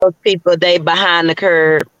Those people, they behind the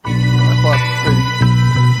curve. That's why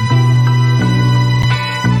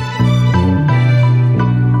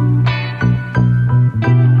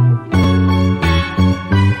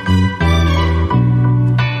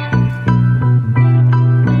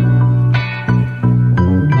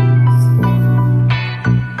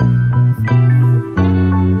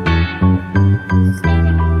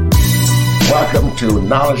Welcome to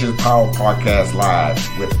Knowledge is Power Podcast Live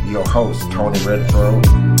with your host, Tony Redford,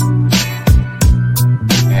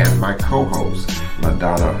 and my co-hosts,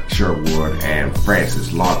 LaDonna Sherwood and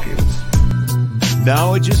Francis Lawkins.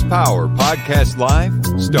 Knowledge is Power Podcast Live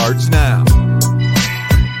starts now.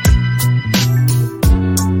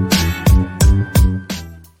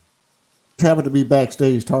 Happen to be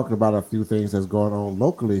backstage talking about a few things that's going on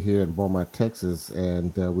locally here in Beaumont, Texas,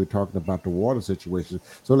 and we're talking about the water situation.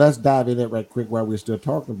 So let's dive in it right quick while we're still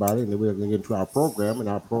talking about it, and then we're going to get into our program. And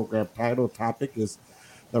our program topic is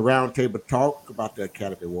the roundtable talk about the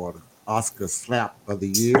Academy Award Oscar slap of the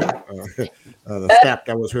year, the slap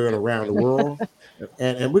that was heard around the world.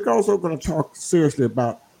 And we're also going to talk seriously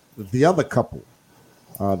about the other couple,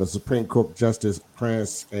 the Supreme Court Justice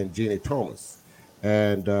Clarence and Ginni Thomas.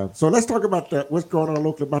 And so let's talk about that. What's going on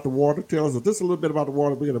locally about the water? Tell us just a little bit about the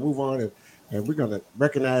water. We're going to move on, and we're going to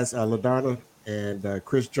recognize LaDonna and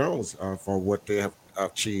Chris Jones for what they have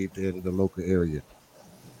achieved in the local area.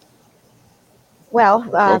 Well,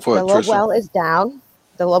 the lobe well is down.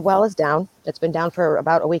 The lobe well is down. It's been down for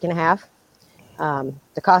about a week and a half.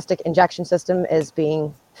 The caustic injection system is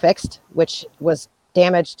being fixed, which was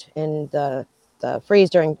damaged in the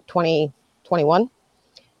freeze during 2021.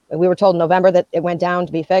 We were told in November that it went down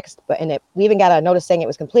to be fixed, we even got a notice saying it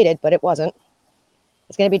was completed, but it wasn't.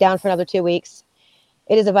 It's going to be down for another 2 weeks.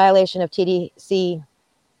 It is a violation of TCEQ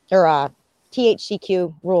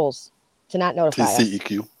rules to not notify us.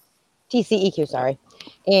 TCEQ, sorry.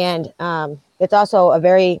 And it's also a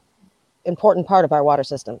very important part of our water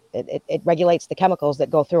system. It regulates the chemicals that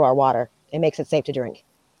go through our water. It makes it safe to drink.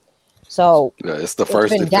 So yeah, it's the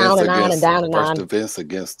first defense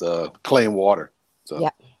against clean water. So. Yeah.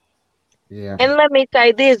 Yeah. And let me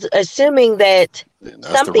say this, assuming that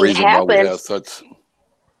something happens,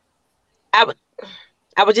 I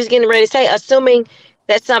was just getting ready to say, assuming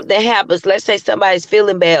that something happens, let's say somebody's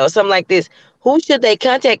feeling bad or something like this, who should they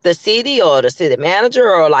contact? The city or the city manager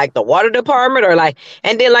or like the water department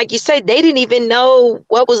and then like you said, they didn't even know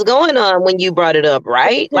what was going on when you brought it up,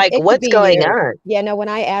 right? Like what's going on? Yeah, no, when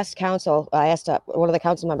I asked council, I asked one of the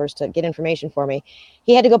council members to get information for me.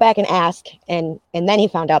 He had to go back and ask, and then he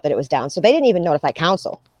found out that it was down. So they didn't even notify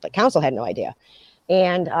council. But council had no idea.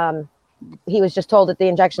 And he was just told that the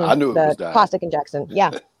injection, the caustic injection.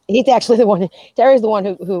 Yeah, he's actually the one. Terry's the one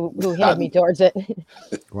who hinted me towards it.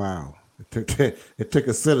 Wow. It took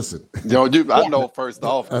a citizen. I know first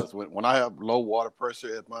off, when I have low water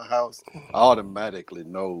pressure at my house, I automatically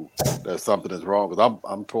know that something is wrong because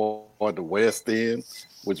I'm toward the west end,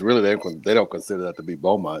 which really they don't consider that to be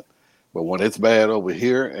Beaumont. But when it's bad over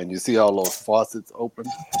here and you see all those faucets open,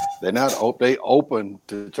 they open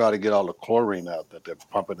to try to get all the chlorine out that they're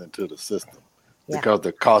pumping into the system because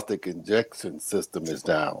the caustic injection system is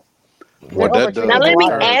down. What that does? Now let me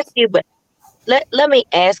ask you, Let me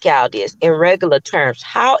ask y'all this in regular terms.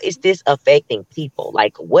 How is this affecting people?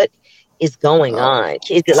 Like, what is going on?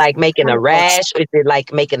 Is it like making a rash? Or is it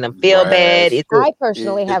like making them feel bad? I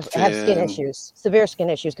personally have skin issues, severe skin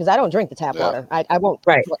issues, because I don't drink the tap water. I won't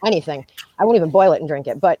do anything. I won't even boil it and drink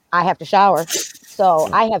it, but I have to shower. So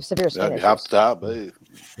I have severe skin issues. You have to stop, babe.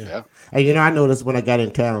 Yeah. And I noticed when I got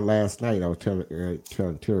in town last night, I was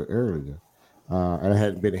telling Terry earlier. And I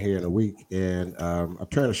hadn't been here in a week, and I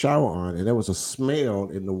turned the shower on, and there was a smell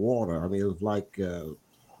in the water. I mean, it was like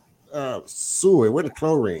sewer. It wasn't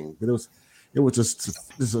chlorine, but it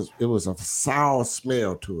was a sour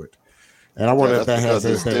smell to it. And I wonder if that has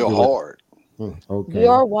anything to do with still hard. Okay.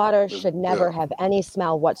 Your water should never have any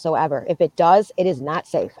smell whatsoever. If it does, it is not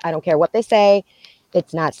safe. I don't care what they say;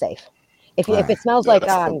 it's not safe. If it smells like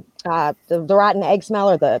the rotten egg smell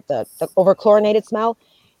or the over chlorinated smell.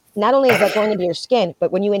 Not only is that going into your skin,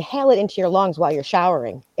 but when you inhale it into your lungs while you're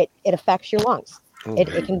showering, it affects your lungs. It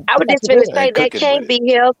can. I would just going to say that can't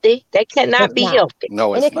be healthy. That cannot be healthy.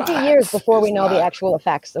 No, and it could be years before we know the actual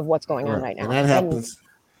effects of what's going on right now. And that happens.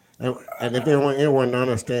 And if anyone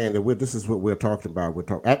understand that this is what we're talking about,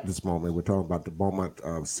 at this moment we're talking about the Beaumont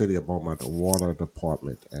City of Beaumont Water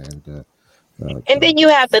Department, and And then you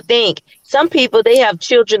have to think, some people, they have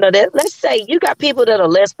children that, let's say you got people that are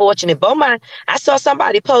less fortunate. Beaumont, I saw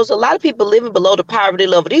somebody post, a lot of people living below the poverty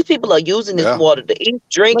level. These people are using this water to eat,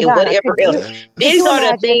 drink, and whatever else. These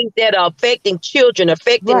are the things that are affecting children,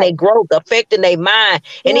 affecting their growth, affecting their mind.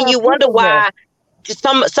 And then you wonder why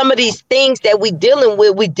some of these things that we dealing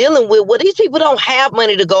with, well, these people don't have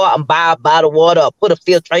money to go out and buy a bottled water or put a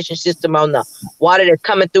filtration system on the water that's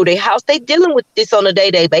coming through their house. They dealing with this on a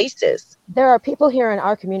day-to-day basis. There are people here in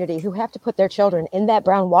our community who have to put their children in that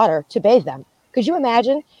brown water to bathe them. Could you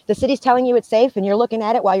imagine? The city's telling you it's safe and you're looking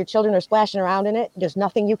at it while your children are splashing around in it. There's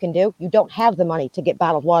nothing you can do. You don't have the money to get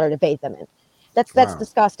bottled water to bathe them in. That's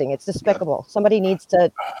disgusting. It's despicable. Somebody needs to,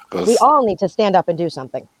 we all need to stand up and do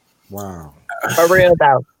something. Wow. For real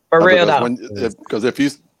though. Because if you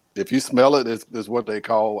smell it, it's what they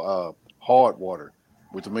call hard water,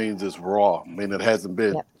 which means it's raw, meaning it hasn't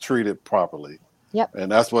been treated properly. Yep.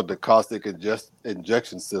 And that's what the caustic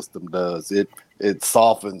injection system does. It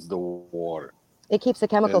softens the water. It keeps the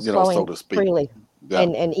chemicals flowing freely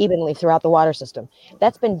and evenly throughout the water system.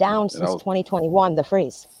 That's been down since 2021, the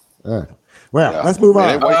freeze. Let's move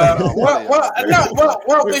on.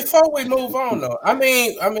 Well, before we move on, though, I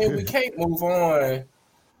mean, we can't move on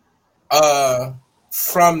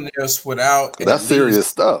from this without. That's serious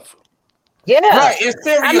stuff. Yeah, right. It's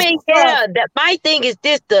serious. I mean, my thing is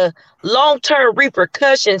this: the long-term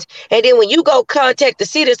repercussions. And then when you go contact the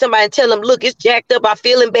city, somebody and tell them, "Look, it's jacked up. I'm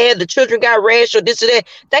feeling bad. The children got rash or this or that."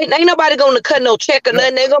 Ain't nobody going to cut no check or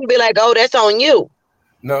nothing. They're going to be like, "Oh, that's on you."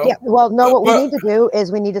 No. Yeah. Well, no. What we need to do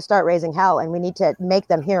is we need to start raising hell, and we need to make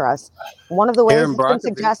them hear us. One of the ways it's been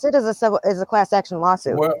suggested is a class action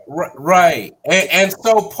lawsuit. Well, right. And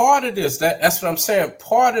so part of this, that's what I'm saying.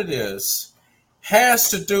 Part of this has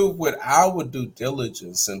to do with our due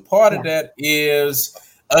diligence, and part of that is,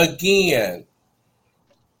 again,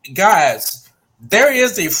 guys, there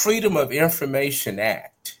is a Freedom of Information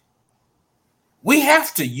Act. We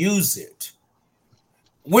have to use it.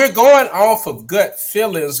 We're going off of gut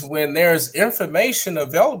feelings when there's information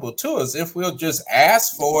available to us. If we'll just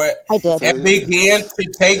ask for it and begin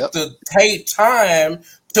to take time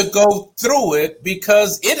to go through it,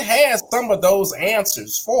 because it has some of those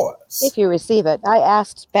answers for us. If you receive it. I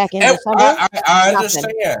asked back in December. I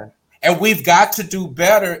understand. And we've got to do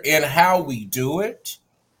better in how we do it.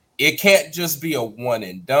 It can't just be a one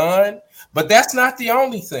and done. But that's not the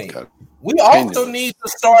only thing. We also need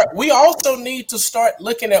to start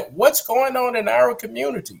looking at what's going on in our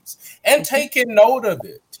communities and taking note of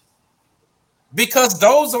it. Because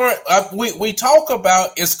those aren't, we talk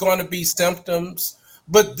about it's going to be symptoms,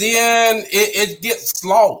 but then it gets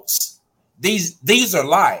lost. These are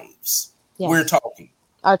lives we're talking.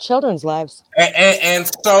 Our children's lives. And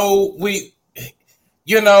so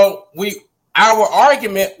our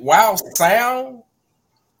argument, while sound,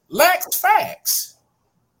 lacks facts.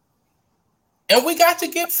 And we got to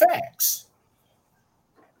get facts.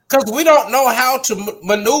 Because we don't know how to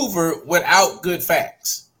maneuver without good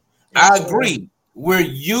facts. I agree. We're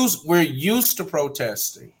used to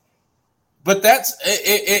protesting. But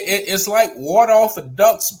it's like water off a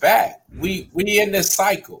duck's back. We in this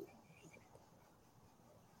cycle.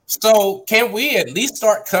 So can we at least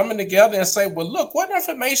start coming together and say, well, look, what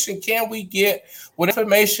information can we get? What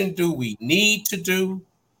information do we need to do?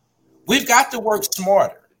 We've got to work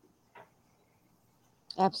smarter.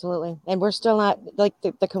 Absolutely. And we're still not like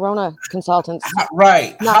the corona consultants.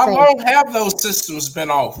 Right. How long have those systems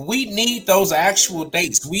been off? We need those actual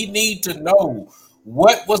dates. We need to know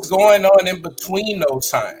what was going on in between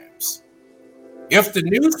those times. If the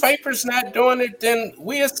newspaper's not doing it, then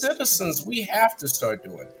we as citizens, we have to start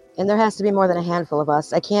doing it. And there has to be more than a handful of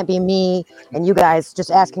us. It can't be me and you guys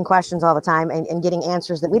just asking questions all the time and getting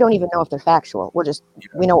answers that we don't even know if they're factual.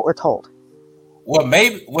 We know what we're told. Well,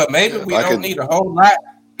 maybe we don't need a whole lot.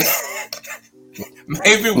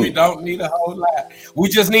 Maybe we don't need a whole lot. We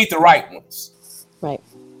just need the right ones. Right.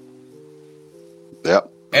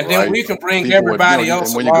 Yep. And then we can bring everybody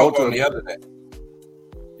else along on the other day.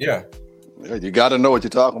 Yeah. You got to know what you're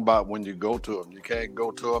talking about when you go to them. You can't go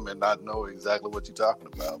to them and not know exactly what you're talking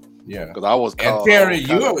about. Yeah. Because I was called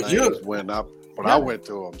when I went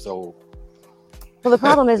to them. So. Well, the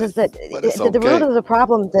problem is that the root of the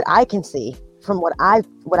problem that I can see from what I've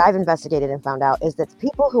investigated and found out is that the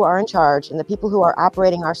people who are in charge and the people who are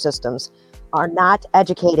operating our systems are not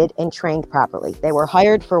educated and trained properly. They were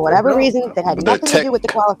hired for whatever reason that had nothing to do with the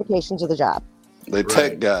qualifications of the job. They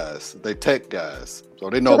tech guys.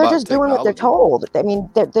 So they know. So they're just doing what they're told. I mean,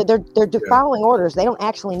 they're following orders. They don't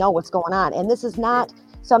actually know what's going on, and this is not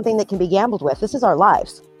something that can be gambled with. This is our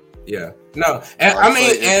lives. Yeah. No.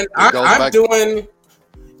 And I'm doing.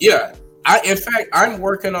 Yeah. In fact, I'm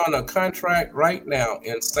working on a contract right now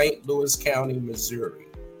in St. Louis County, Missouri.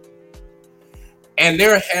 And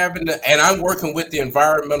and I'm working with the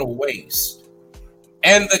environmental waste.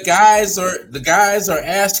 And the guys are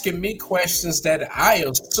asking me questions that I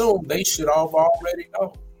assume they should have already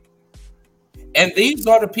know. And these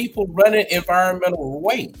are the people running environmental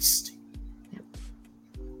waste.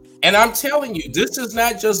 And I'm telling you, this is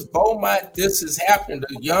not just Beaumont. This is happening.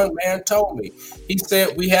 The young man told me. He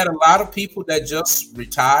said we had a lot of people that just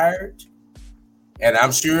retired. And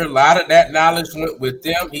I'm sure a lot of that knowledge went with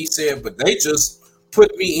them. He said, but they just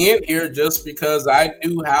put me in here just because I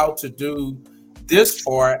knew how to do this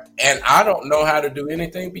part. And I don't know how to do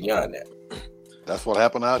anything beyond that. That's what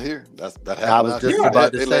happened out here. That happened I was out just here.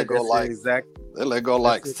 about They to say let go that's like exact. They let go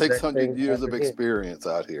like That's the exact 600 same years of happened here. experience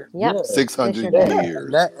out here. Yep. 600 They sure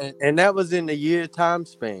years. And that was in a year time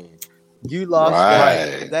span. You lost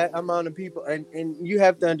Right. that amount of people, and you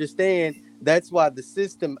have to understand that's why the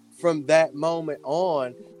system from that moment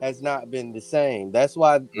on has not been the same. That's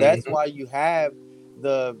why you have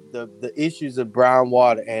the issues of brown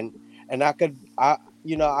water, and I could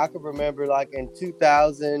remember like in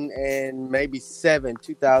 2000 and maybe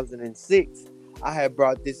 2006. I had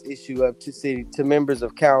brought this issue up to members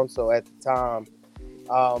of council at the time,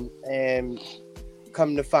 and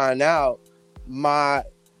come to find out, I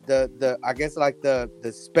guess like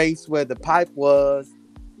the space where the pipe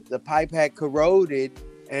had corroded,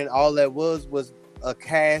 and all that was a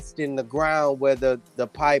cast in the ground where the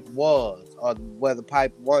pipe was, or where the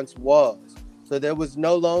pipe once was. So there was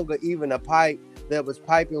no longer even a pipe that was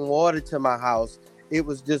piping water to my house. It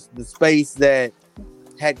was just the space that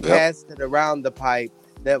had casted around the pipe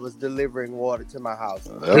that was delivering water to my house.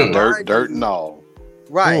 Dirt and all.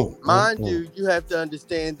 Right. Mind you, you have to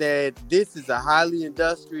understand that this is a highly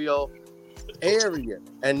industrial area,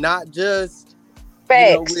 and not just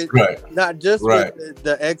not just with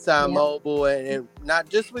the ExxonMobil and not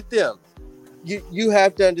just with them. You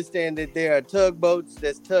have to understand that there are tugboats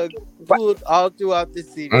that's pulled all throughout the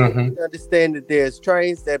city. You have to understand that there's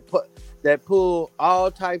trains that pull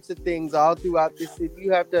all types of things all throughout the city.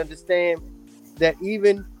 You have to understand that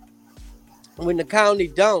even when the county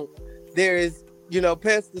don't, there is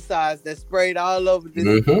pesticides that sprayed all over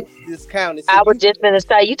this county. So I was just going to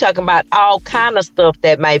say, you talking about all kind of stuff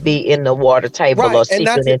that might be in the water table or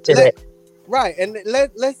seeping into that. Right, and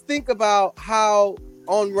let's think about how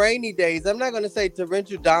on rainy days, I'm not going to say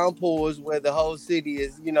torrential downpours where the whole city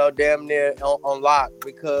is, damn near on lock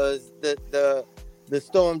because the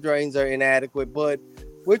storm drains are inadequate, but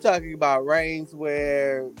we're talking about rains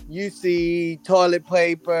where you see toilet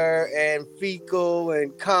paper and fecal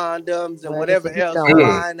and condoms and whatever else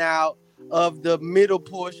flying out of the middle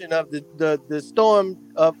portion of the storm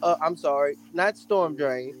of not storm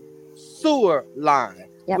drain, sewer line,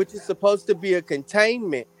 which is supposed to be a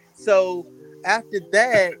containment. So after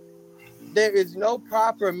that, there is no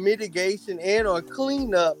proper mitigation and or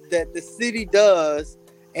cleanup that the city does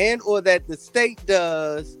and or that the state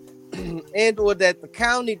does and or that the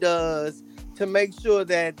county does to make sure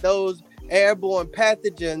that those airborne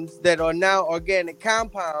pathogens that are now organic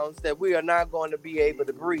compounds that we are not going to be able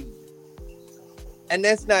to breathe. And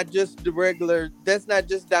that's not just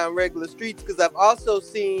down regular streets, because I've also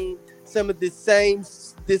seen some of this same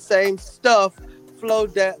stuff flow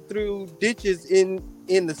down through ditches in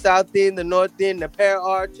the south end, the north end, the Pear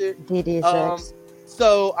Orchard. DD6.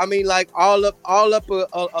 So I mean, like all up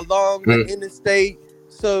along the interstate.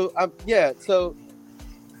 So so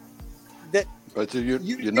that. But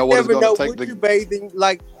you know what it's going to take to you bathing,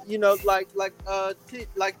 like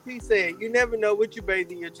T said, you never know what you're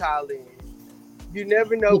bathing your child in. You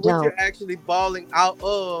never know what you're actually balling out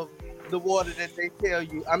of the water that they tell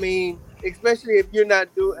you. I mean, especially if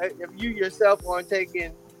if you yourself aren't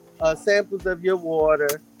taking samples of your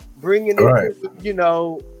water, bringing it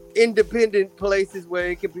to, independent places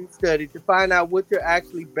where it can be studied to find out what you're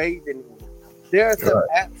actually bathing in. There are some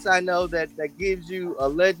apps I know that gives you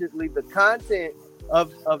allegedly the content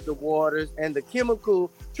of the waters and the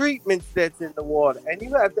chemical treatments that's in the water. And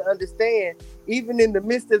you have to understand, even in the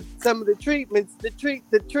midst of some of the treatments, the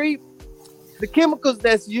chemicals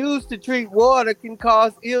that's used to treat water can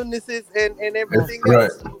cause illnesses and everything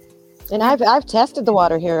else. And I've tested the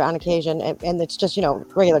water here on occasion, and it's just,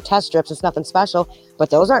 regular test strips. It's nothing special, but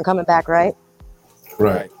those aren't coming back right.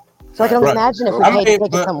 Right. So I can imagine if we paid to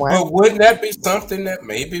take it somewhere. But wouldn't that be something that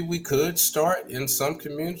maybe we could start in some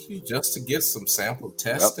community just to get some sample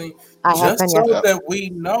testing? That we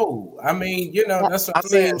know. I mean, that's what I'm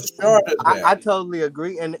saying. I totally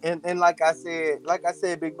agree. And like I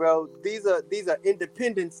said, big bro, these are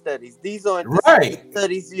independent studies. These aren't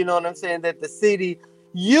studies, you know what I'm saying, that the city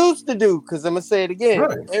used to do, because I'm gonna say it again.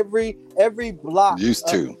 Right. Every block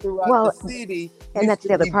throughout the city, and that's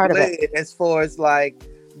the other part of it. As far as like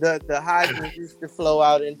the hydrants used to flow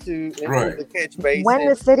out into the catch basin. When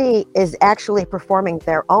the city is actually performing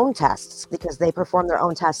their own tests, because they perform their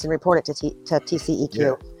own tests and report it to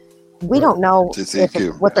TCEQ. We don't know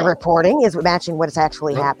what the reporting is matching what is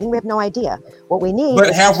actually happening. We have no idea. What we need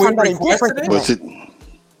is somebody different.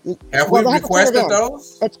 Have we requested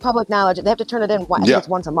those? It's public knowledge. They have to turn it in. I think it's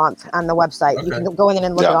once a month on the website. Okay. You can go in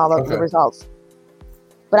and look at all of the results.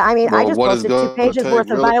 But I mean, I just posted 2 pages worth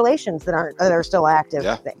of violations that are still active.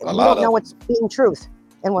 Yeah, we don't know what's being truth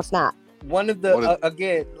and what's not. One of the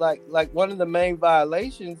again, like one of the main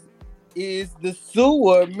violations is the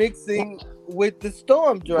sewer mixing with the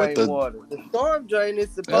storm drain water. The storm drain is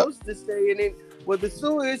supposed to stay in it. Well, the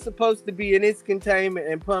sewer is supposed to be in its containment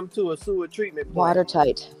and pumped to a sewer treatment plant.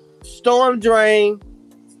 Watertight. Storm drain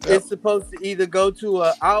is supposed to either go to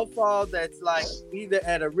an outfall that's like either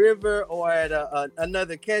at a river or at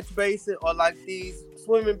another catch basin, or like these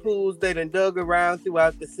swimming pools that are dug around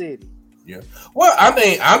throughout the city. Yeah. Well, I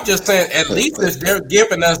mean, I'm just saying, at least if they're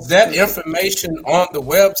giving us that information on the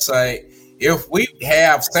website, if we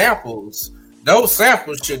have samples, those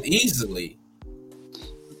samples should easily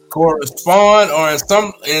correspond or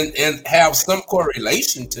and have some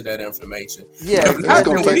correlation to that information. Yeah, we got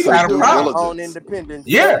a problem on independent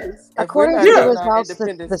studies. According to the results,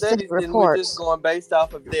 the city reports, we're just going based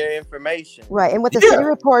off of their information. Right, and what the city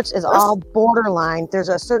reports is all borderline. There's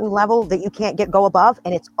a certain level that you can't go above,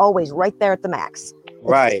 and it's always right there at the max.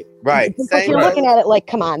 Right. If you're looking at it like,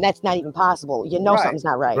 come on, that's not even possible. You know something's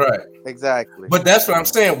not right. Right. Exactly. But that's what I'm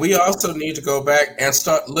saying. We also need to go back and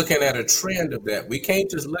start looking at a trend of that. We can't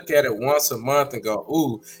just look at it once a month and go,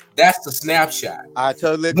 ooh, that's the snapshot. I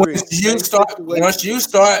totally agree. Once you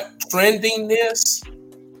start trending this,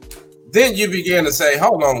 then you begin to say,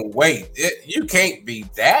 hold on, wait, you can't be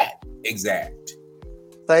that exact.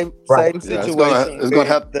 Same situation. It's going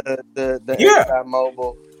to have the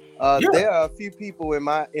ExxonMobil. There are a few people in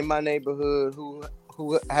my neighborhood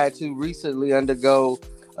who had to recently undergo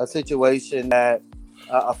a situation that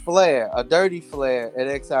a dirty flare at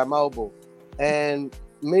ExxonMobil, and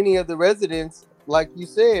many of the residents, like you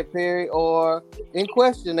said, Perry, are in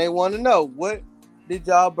question. They want to know, what did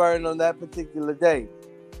y'all burn on that particular day?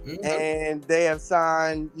 Mm-hmm. And they have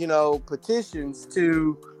signed, petitions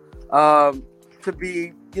to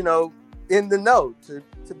be, in the know, to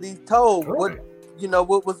be told what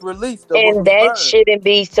was released. And that shouldn't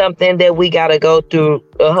be something that we got to go through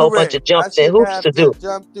a whole bunch of jumps and hoops to do.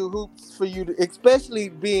 Jump through hoops for you to, especially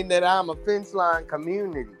being that I'm a fence line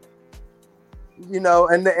community,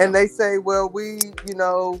 and they say, well, when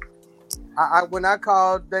I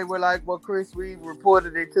called, they were like, well, Chris, we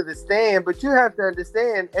reported it to the stand, but you have to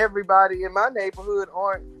understand, everybody in my neighborhood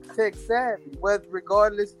aren't tech savvy,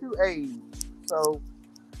 regardless to age. So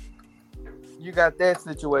you got that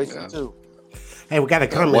situation too. Hey, we got a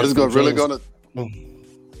comment. What is really going to?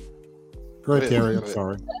 Go ahead, Terry. I'm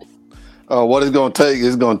sorry. What it's going to take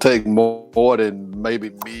is going to take more than maybe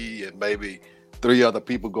me and maybe 3 other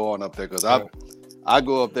people going up there, because I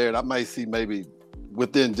go up there and I might see maybe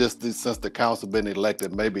within just this, since the council been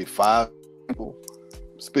elected, maybe 5 people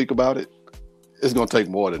speak about it. It's going to take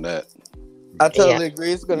more than that. I totally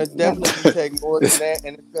agree. It's going to definitely take more than that,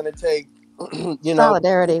 and it's going to take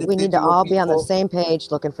solidarity. We need to all be on the same page,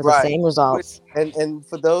 looking for the same results. And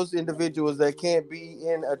for those individuals that can't be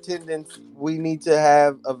in attendance, we need to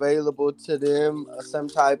have available to them some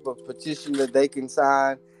type of petition that they can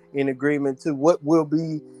sign in agreement to what will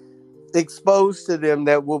be exposed to them,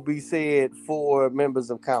 that will be said for members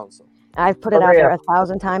of council. I've put it out there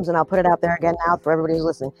 1,000 times, and I'll put it out there again now for everybody who's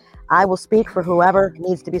listening. I will speak for whoever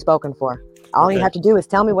needs to be spoken for. All you have to do is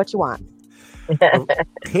tell me what you want.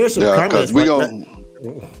 Here's some comments. We gonna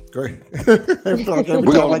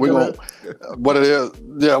what it is.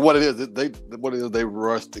 They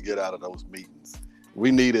rush to get out of those meetings.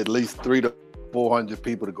 We need at least 300 to 400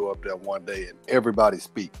 people to go up there one day and everybody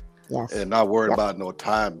speak. Yes. And not worry about no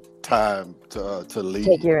time to leave.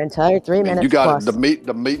 Take your entire 3 minutes. You got the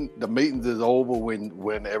meetings is over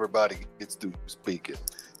when everybody gets to speaking.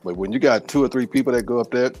 But when you got 2 or 3 people that go up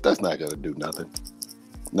there, that's not gonna do nothing.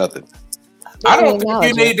 I don't think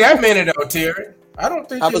you need that many though, Terry. I don't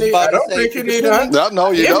think you need.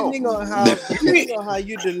 No, you don't. Depending on how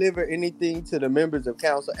you deliver anything to the members of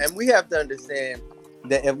council, and we have to understand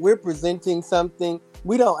that if we're presenting something,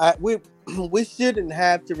 we shouldn't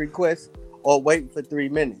have to request or wait for 3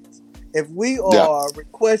 minutes. If we are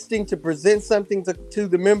requesting to present something to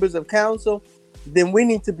the members of council, then we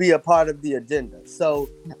need to be a part of the agenda. So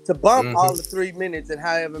to bump all the 3 minutes and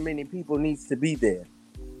however many people needs to be there,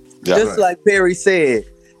 Just like Perry said,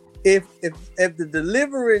 if the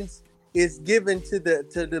deliverance is given to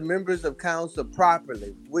the members of council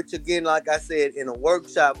properly, which again, like I said, in a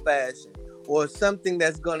workshop fashion, or something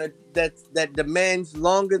that demands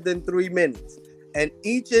longer than 3 minutes, and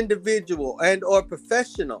each individual and or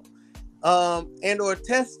professional and or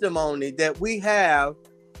testimony that we have,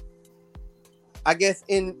 I guess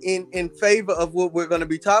in favor of what we're going to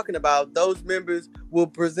be talking about, those members will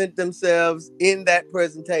present themselves in that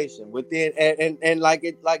presentation within and like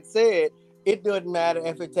said, it doesn't matter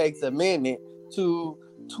if it takes a minute to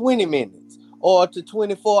 20 minutes or to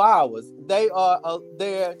 24 hours. They are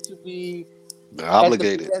there to be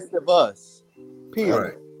obligated at the best of us. Period.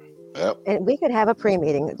 Right. Yep. And we could have a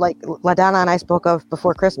pre-meeting like LaDonna and I spoke of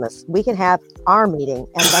before Christmas. We can have our meeting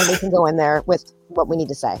and then we can go in there with what we need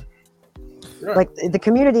to say. Right. Like the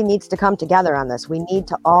community needs to come together on this. We need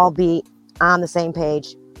to all be on the same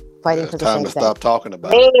page, fighting for the same thing. Time to stop talking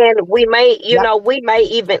about it. And we may, we may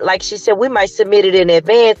even, like she said, we might submit it in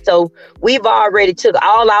advance. So we've already took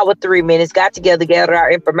all our 3 minutes, got together, gathered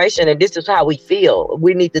our information, and this is how we feel.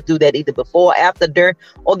 We need to do that either before, after, during,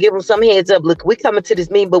 or give them some heads up. Look, we coming to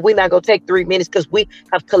this meeting, but we're not going to take 3 minutes because we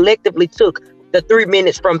have collectively took the 3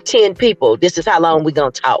 minutes from 10 people. This is how long we're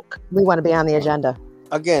going to talk. We want to be on the agenda.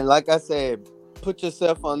 Again, like I said, put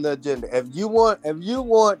yourself on the agenda. If you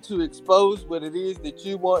want to expose what it is that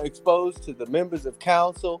you want exposed to the members of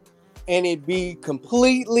council, and it be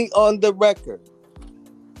completely on the record,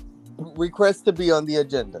 request to be on the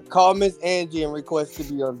agenda. Call Miss Angie and request to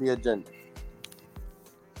be on the agenda.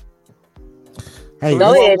 Hey,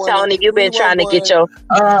 go ahead, Tony. You've been trying to get your.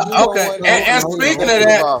 Okay. And speaking of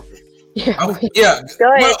that. Yeah.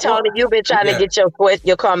 Go ahead, Tony. You've been trying to get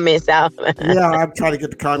your comments out. Yeah, I'm trying to get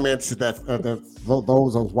the comments that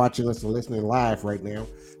those are watching us and listening live right now,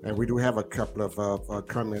 and we do have a couple of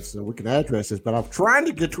comments and we can address this. But I'm trying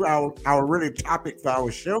to get to our really topic for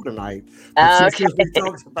our show tonight. Since we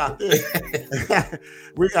talked about this,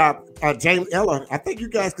 we James Eller. I think you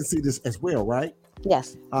guys can see this as well, right?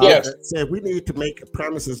 Yes. Yes. Said we need to make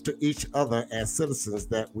promises to each other as citizens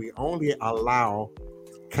that we only allow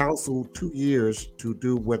council 2 years to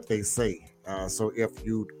do what they say. So if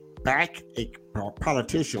you back a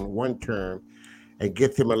politician one term and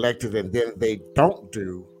get them elected and then they don't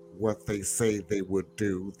do what they say they would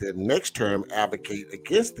do, then next term advocate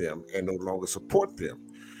against them and no longer support them.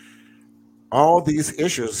 All these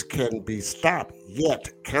issues can be stopped,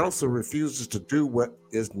 yet council refuses to do what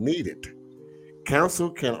is needed. Council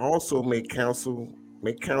can also make council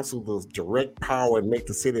the direct power and make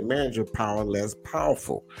the city manager power less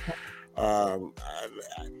powerful. And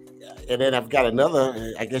then I've got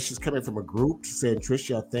another, I guess she's coming from a group saying,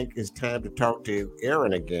 Tricia, I think it's time to talk to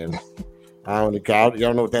Aaron again. Y'all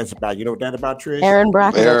know what that's about. You know what that's about, Trish? Aaron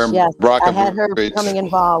Brockovich, yes. I had her becoming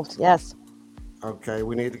involved, yes. Okay,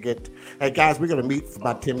 we need to get, hey guys, we're going to meet for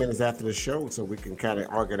about 10 minutes after the show so we can kind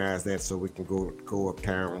of organize that so we can go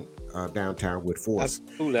uptown, downtown with force.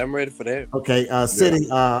 Absolutely, I'm ready for that. Okay, City,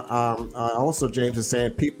 also James is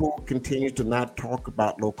saying people continue to not talk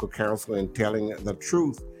about local council and telling the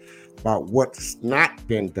truth about what's not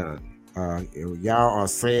been done. Y'all are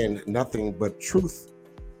saying nothing but truth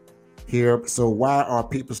here, so why are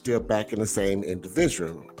people still backing the same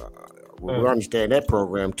individual? We understand that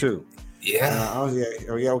program too. Yeah.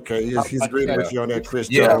 Okay. He's agreeing with you on that,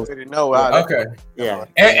 Chris. Yeah. Jones. Okay. Yeah.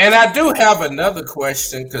 And I do have another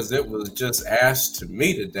question because it was just asked to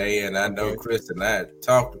me today, and I know Chris and I had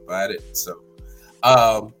talked about it. So,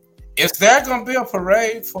 is there going to be a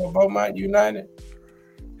parade for Beaumont United?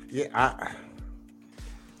 Yeah,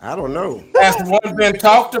 I don't know. Has one been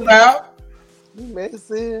talked about?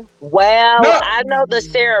 Well, no. I know the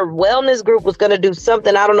Sarah Wellness Group was going to do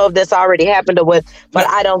something. I don't know if that's already happened or what, but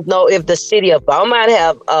I don't know if the city of Beaumont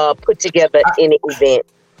have put together any event.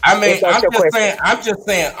 I mean, I'm just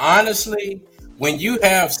saying, honestly, when you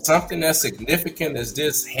have something as significant as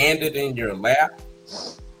this handed in your lap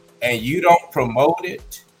and you don't promote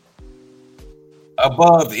it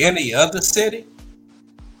above any other city,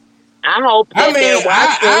 I hope that they're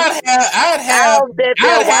watching.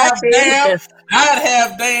 I'd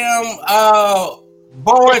have damn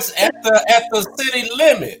boards at the city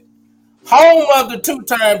limit, home of the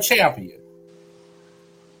 2-time champion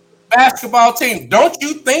basketball team. Don't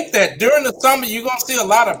you think that during the summer you're gonna see a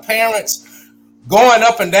lot of parents going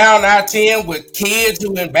up and down I-10 with kids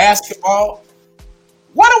who in basketball?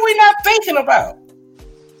 What are we not thinking about?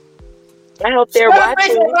 I hope they're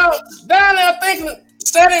watching. Down there thinking.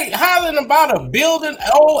 Instead of hollering about a building,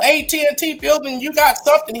 old AT&T building, you got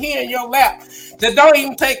something here in your lap that don't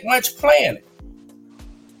even take much planning.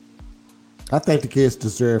 I think the kids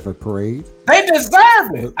deserve a parade. They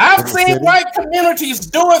deserve it. I've seen white communities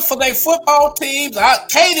do it for their football teams.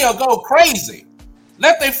 Katie will go crazy.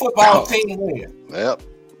 Let their football team win. Yep.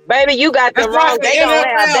 Baby, you got the wrong.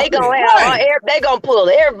 They gonna pull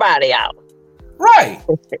everybody out. Right.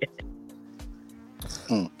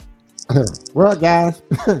 Well, guys,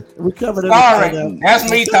 we covered it. All right,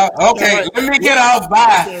 that's me talking. Okay, let me get off.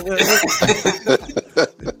 Bye.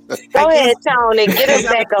 Go ahead, Tony. Get us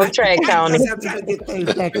back on track, Tony. I'm trying to get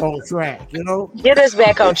things back on track, you know. Get us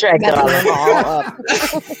back on track, darling. Going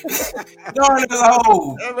to the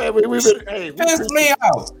hole. Piss me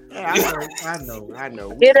off. I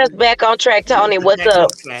know. Get us back on track, Tony. What's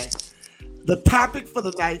up? The topic for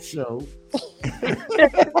the night show.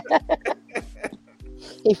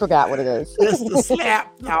 He forgot what it is. It's the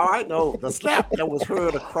slap. Now I know the slap that was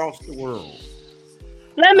heard across the world.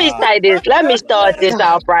 Let me say this. Let me start this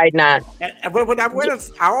off right now. But I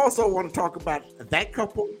also want to talk about that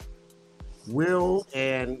couple, Will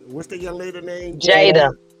and what's the young lady name?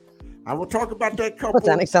 Jada. I will talk about that couple.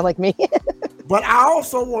 That makes sound like me. But I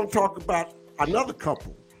also want to talk about another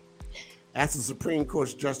couple. That's the Supreme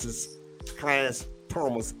Court Justice Clarence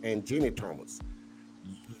Thomas and Ginni Thomas.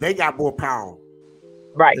 They got more power.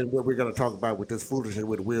 Right. Than what we're going to talk about with this foolishness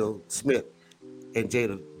with Will Smith and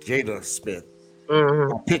Jada Smith.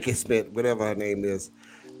 Mm-hmm. Or Pickett Smith, whatever her name is.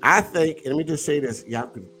 I think, and let me just say this, y'all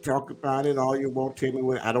can talk about it all you want, tell me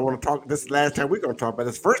what. I don't want to talk. This is the last time we're going to talk about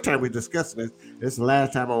this. First time we're discussing this. This is the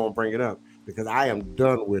last time I want to bring it up because I am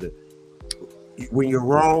done with it. When you're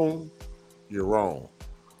wrong, you're wrong.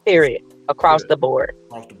 Period. Across the board.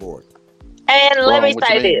 Across the board. And let me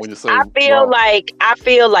say this. I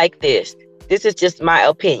feel like this. This is just my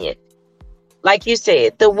opinion. Like you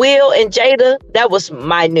said, the Will and Jada, that was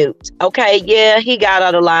minute. Okay, yeah, he got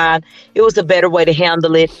out of line. It was a better way to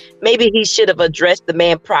handle it. Maybe he should have addressed the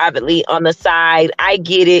man privately on the side. I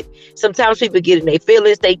get it. Sometimes people get in their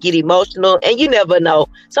feelings, they get emotional, and you never know.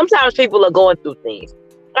 Sometimes people are going through things.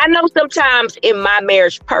 I know sometimes in my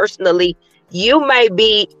marriage personally, you may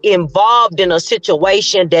be involved in a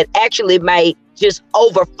situation that actually may just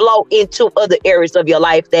overflow into other areas of your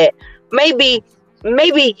life that maybe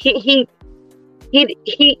he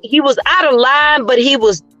was out of line, but he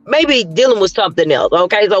was maybe dealing with something else.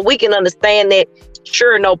 Okay, so we can understand that.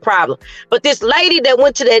 Sure, no problem. But this lady that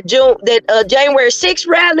went to that January 6th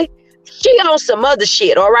rally, she on some other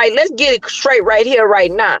shit. All right, let's get it straight right here,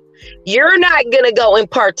 right now. You're not gonna go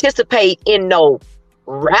and participate in no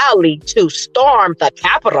rally to storm the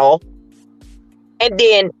Capitol and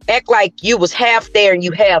then act like you was half there and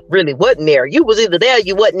you half really wasn't there. You was either there or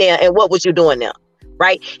you wasn't there, and what was you doing there?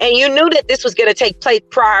 Right? And you knew that this was going to take place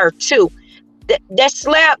prior to that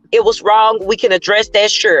slap. It was wrong. We can address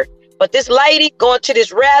that, sure. But this lady going to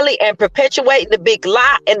this rally and perpetuating the big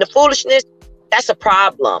lie and the foolishness, that's a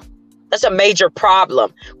problem. That's a major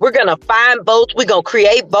problem. We're going to find votes. We're going to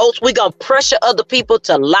create votes. We're going to pressure other people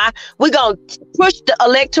to lie. We're going to push the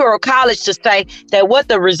Electoral College to say that what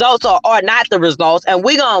the results are not the results. And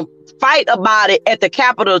we're going to fight about it at the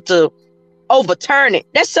Capitol to overturn it.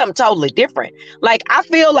 That's something totally different. Like, I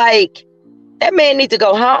feel like that man needs to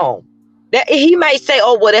go home. That he may say,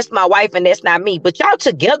 oh, well, that's my wife and that's not me. But y'all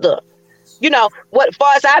together. You know, what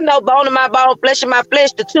far as I know, bone of my bone, flesh of my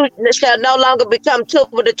flesh, the two shall no longer become two,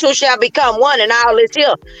 but the two shall become one, and all is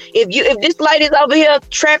here. If this lady's over here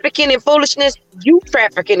trafficking in foolishness, you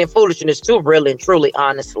trafficking in foolishness too, really and truly,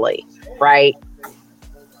 honestly, right?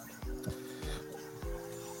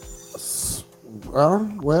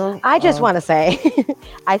 Well, I just want to say,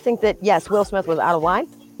 I think that yes, Will Smith was out of line.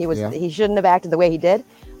 He shouldn't have acted the way he did,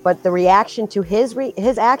 but the reaction to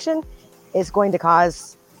his action is going to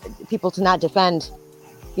cause people to not defend.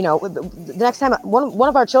 You know, the next time one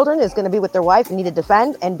of our children is going to be with their wife and need to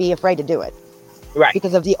defend and be afraid to do it, right?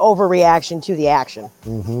 Because of the overreaction to the action.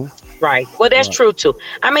 Mm-hmm. Right. Well, that's true too.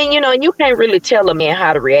 I mean, you know, and you can't really tell a man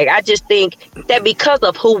how to react. I just think that because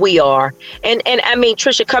of who we are, and I mean,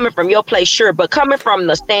 Trisha, coming from your place, sure, but coming from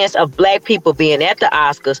the stance of Black people being at the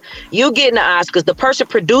Oscars, you getting the Oscars, the person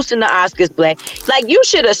producing the Oscars Black, like you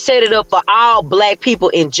should have set it up for all Black people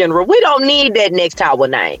in general. We don't need that next to our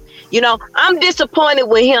name. You know, I'm disappointed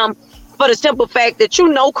with him for the simple fact that you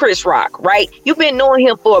know Chris Rock, right? You've been knowing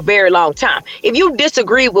him for a very long time. If you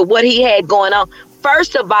disagree with what he had going on,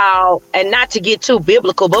 first of all, and not to get too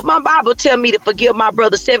biblical, but my Bible tell me to forgive my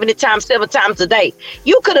brother 70 times, 7 times a day.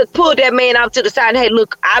 You could have pulled that man out to the side and, hey,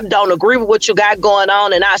 look, I don't agree with what you got going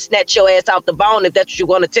on, and I'll snatch your ass off the bone if that's what you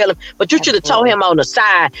want to tell him. But you should have told him on the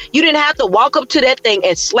side. You didn't have to walk up to that thing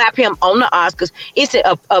and slap him on the Oscars. It's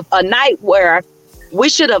a night where we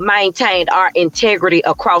should have maintained our integrity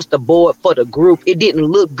across the board for the group. It didn't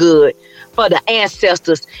look good for the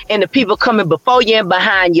ancestors and the people coming before you and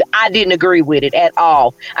behind you. I didn't agree with it at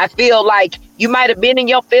all. I feel like you might have been in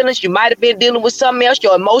your feelings. You might have been dealing with something else.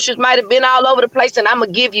 Your emotions might have been all over the place, and I'm going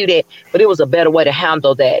to give you that. But it was a better way to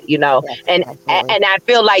handle that, you know. Yes, and I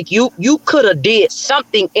feel like you could have did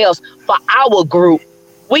something else for our group.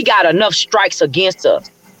 We got enough strikes against us,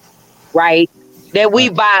 right? That we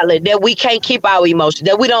violent, that we can't keep our emotions,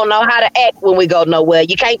 that we don't know how to act when we go nowhere.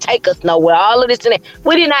 You can't take us nowhere. All of this and that.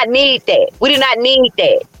 We did not need that. We did not need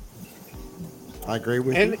that. I agree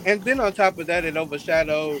with you. And then on top of that, it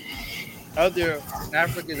overshadowed other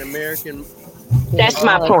African American. That's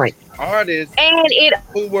my point. Artists, and it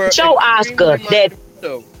show Oscar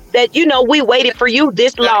that you know we waited for you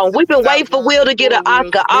this long. We've been waiting for Will to get an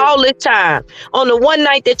Oscar all this time. On the one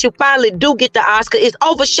night that you finally do get the Oscar, it's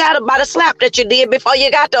overshadowed by the slap that you did before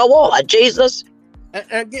you got the award. Jesus.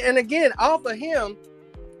 And again, off of him,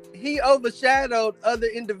 he overshadowed other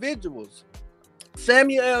individuals.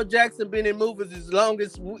 Samuel L. Jackson been in movies as long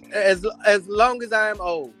as I am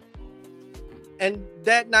old, and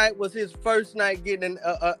that night was his first night getting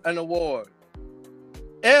an award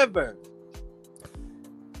ever.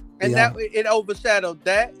 And that it overshadowed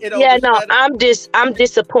that. I'm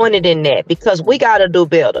disappointed in that because we gotta do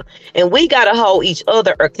better and we gotta hold each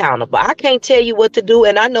other accountable. I can't tell you what to do,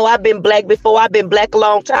 and I know I've been black before. I've been black a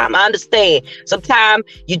long time. I understand. Sometimes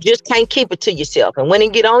you just can't keep it to yourself, and when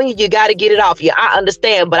it get on you, you gotta get it off you. I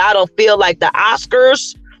understand, but I don't feel like the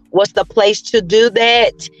Oscars was the place to do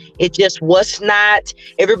that. It just was not.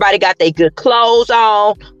 Everybody got their good clothes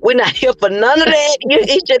on. We're not here for none of that.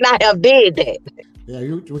 He should not have did that. Yeah,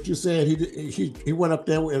 what you said, he went up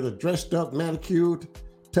there with a dressed up, manicured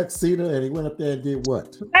tuxedo, and he went up there and did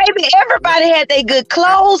what? Baby, everybody had their good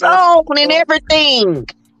clothes on and everything.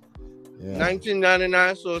 Yeah.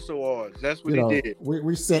 1999 Source Awards. That's what he did.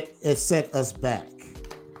 It set us back.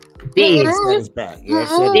 Did. It set us back. Yeah,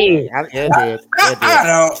 it did.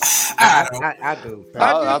 I do.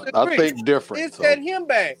 I think different. It set him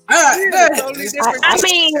back. I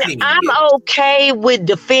mean, I'm okay with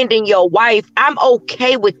defending your wife. I'm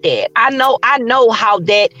okay with that. I know how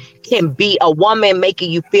that can be, a woman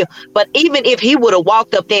making you feel. But even if he would have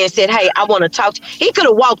walked up there and said, "Hey, I want to talk to you," he could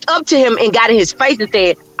have walked up to him and got in his face and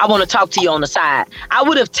said, "I want to talk to you on the side." I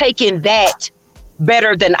would have taken that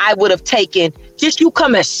better than I would have taken just you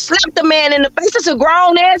come and slap the man in the face. It's a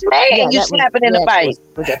grown ass man. You slap it in the face.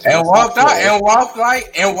 And walked out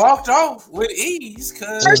and walked off with ease.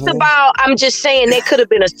 First of all, I'm just saying that could have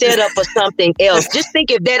been a setup for something else. Just think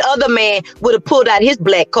if that other man would have pulled out his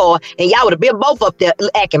black card and y'all would have been both up there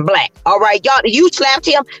acting black. All right, y'all, you slapped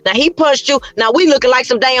him. Now he punched you. Now we looking like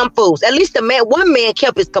some damn fools. At least one man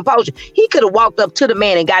kept his composure. He could have walked up to the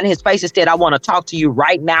man and got in his face and said, "I want to talk to you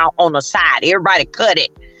right now on the side." Everybody cut it.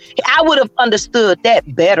 I would have understood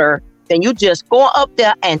that better than you just going up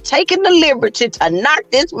there and taking the liberty to knock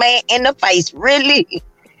this man in the face. Really?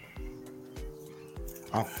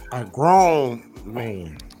 A grown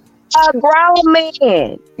man. A grown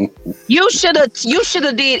man. You should have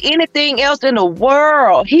did anything else in the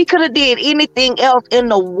world. He could have did anything else in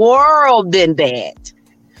the world than that.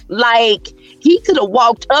 Like, he could have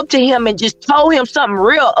walked up to him and just told him something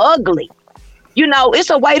real ugly. You know, it's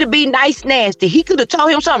a way to be nice, nasty. He could have told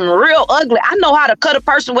him something real ugly. I know how to cut a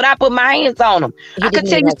person without putting my hands on them. I could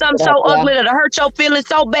tell you something so ugly that'll hurt your feelings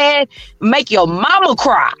so bad, make your mama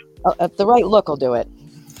cry. Oh, if the right look will do it.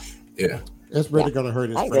 Yeah. It's really going to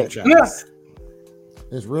hurt his franchise. Yeah.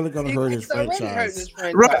 It's really going to hurt his franchise.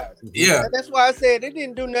 Right. Yeah. That's why I said it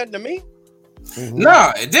didn't do nothing to me. Mm-hmm.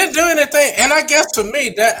 No, it didn't do anything. And I guess for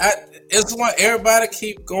me, it's why everybody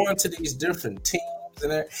keep going to these different teams.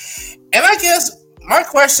 And I guess my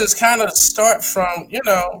questions kind of start from,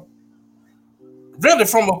 really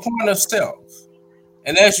from a point of self.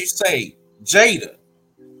 And as you say, Jada,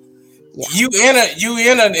 you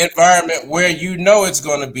in an environment where you know it's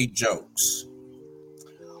going to be jokes.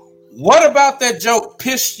 What about that joke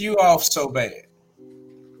pissed you off so bad?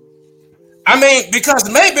 I mean, because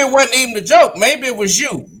maybe it wasn't even the joke. Maybe it was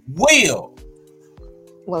you, Will.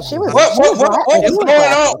 Well, she was. What was going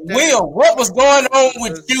on, Will? What was going on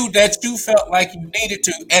with you that you felt like you needed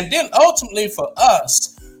to? And then ultimately for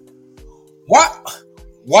us,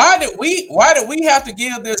 why did we have to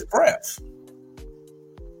give this breath?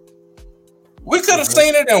 We could have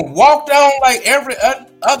seen it and walked on like every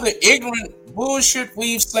other ignorant bullshit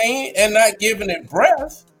we've seen and not giving it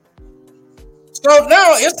breath. So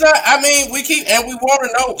no, it's not. I mean, we want to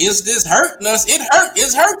know: is this hurting us? It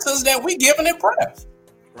hurts us that we giving it breath.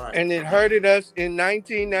 Right. And it hurted us in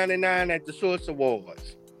 1999 at the Source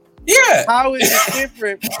Awards. Yeah. How is it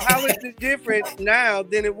different? How is it different now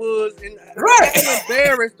than it was? Right. How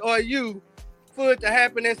embarrassed are you for it to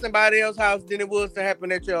happen at somebody else's house than it was to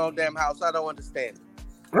happen at your own damn house. I don't understand it.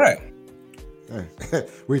 Right.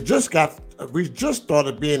 We just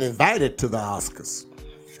started being invited to the Oscars.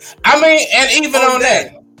 I mean, and even on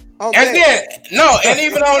that. And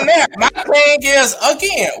even on that, my thing is,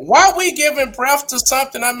 again, why we giving breath to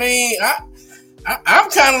something? I mean,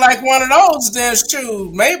 I'm kind of like one of those. Then,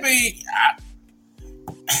 shoot, maybe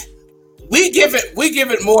we give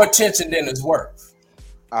it more attention than it's worth.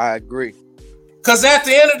 I agree. Because at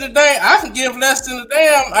the end of the day, I can give less than a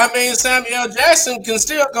damn. I mean, Samuel L. Jackson can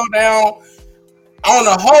still go down on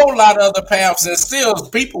a whole lot of other paths, and still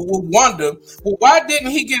people will wonder, well, why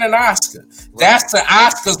didn't he get an Oscar? Right. That's the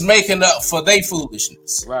Oscars making up for their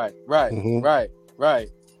foolishness. Right.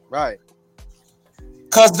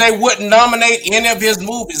 Because they wouldn't nominate any of his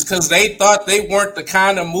movies because they thought they weren't the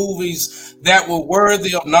kind of movies that were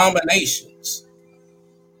worthy of nominations.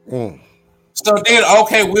 So then,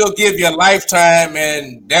 okay, we'll give you a Lifetime,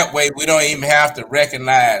 and that way we don't even have to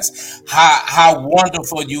recognize how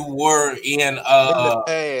wonderful you were in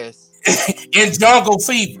in Jungle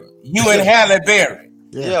Fever. You and Halle Berry.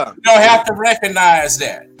 Yeah. You don't have to recognize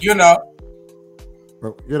that, you know.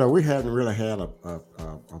 But we haven't really had a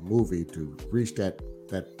movie to reach that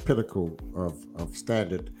pinnacle of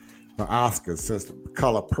standard for Oscars since The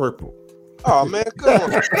Color Purple. Oh man, come on.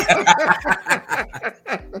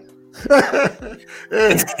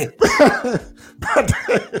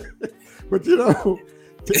 but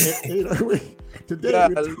today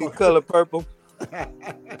we Color Purple.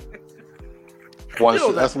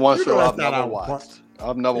 That's one show I've never watched.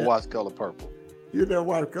 I've never watched Color Purple. You never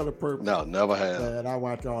watched Color Purple? No, never have. Man, I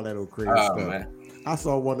watch all that old crazy stuff. Man. I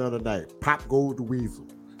saw one the other night. Pop Goes the Weasel.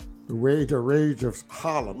 The Rage of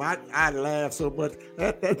Harlem. I laughed so much.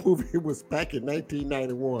 That movie was back in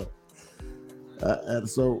 1991. And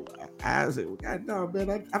so I said, no,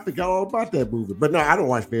 man, I forgot all about that movie. But no, I don't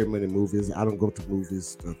watch very many movies. I don't go to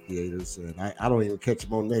movies, theaters, and I don't even catch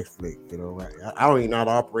them on Netflix. I don't even know how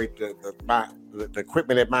to operate the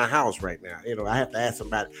equipment at my house right now. I have to ask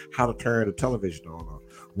somebody how to turn the television on. Or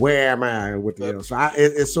where am I with the? So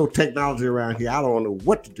it's so technology around here. I don't know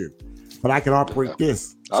what to do, but I can operate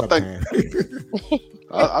this. I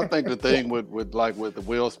think the thing with the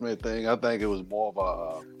Will Smith thing, I think it was more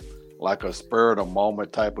of a spur of the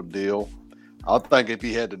moment type of deal. I think if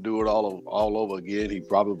he had to do it all over again, he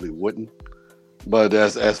probably wouldn't. But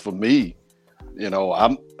as for me,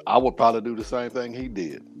 I would probably do the same thing he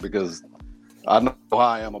did, because I know how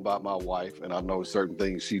I am about my wife, and I know certain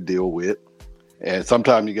things she deal with. And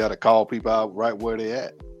sometimes you got to call people out right where they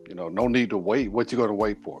at. No need to wait. What you going to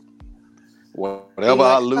wait for? Whatever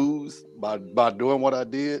I lose by doing what I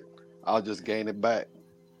did, I'll just gain it back.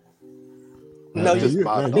 No, I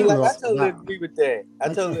totally agree with that.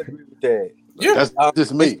 Yeah, that's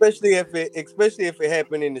just me. Especially if it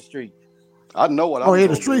happened in the street. I know what I'm in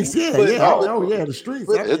the streets, the streets.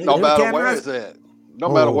 It no matter where it's at. No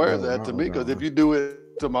matter where it's at to me, because if you do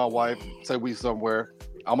it to my wife, say we somewhere,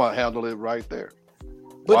 I'm gonna handle it right there.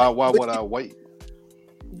 Why would I wait?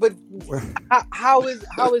 But how is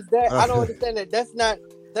that? I don't understand that.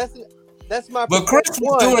 That's my. But Chris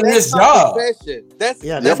was doing his job. He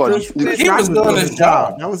was doing his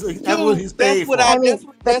job. That's what he's paid for.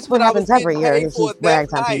 That's what happens every year. Is he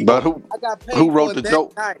brags on people. But who wrote the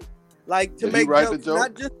joke? Like to make jokes,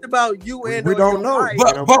 not just about you and we don't know.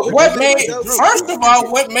 But what made? First of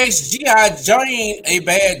all, what makes G.I. Jane a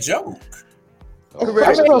bad joke?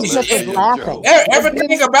 Everything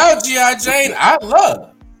about G.I. Jane, I love.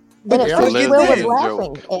 But Will was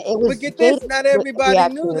laughing. But get this, not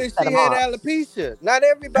everybody knew that she had alopecia. Not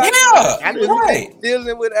everybody was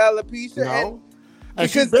dealing with alopecia. No. And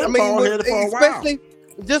she's been bald-headed for a while.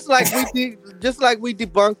 Just like we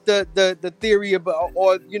debunked the theory about,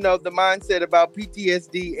 or the mindset about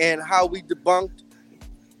PTSD, and how we debunked,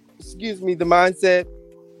 the mindset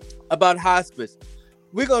about hospice.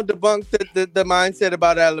 We're gonna debunk the mindset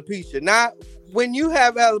about alopecia. Not when you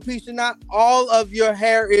have alopecia, not all of your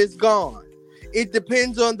hair is gone. It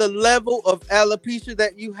depends on the level of alopecia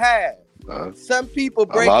that you have. Some people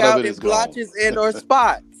break out in blotches and or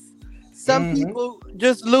spots. Some people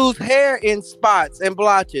just lose hair in spots and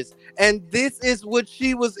blotches. And this is what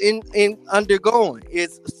she was in undergoing.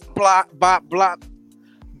 It's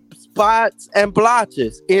spots and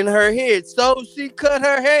blotches in her head. So she cut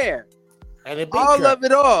her hair. And all of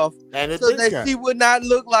it off, so that she would not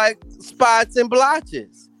look like spots and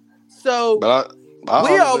blotches. So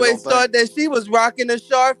we always thought that she was rocking a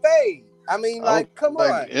short fade. I mean, come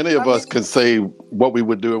on. Any of us can say what we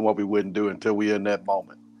would do and what we wouldn't do until we're in that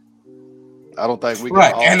moment. I don't think we can.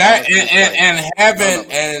 Right, and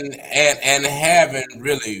having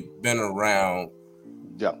really been around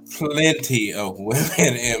plenty of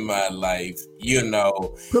women in my life, you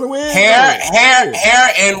know, hair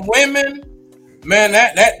and women. Man,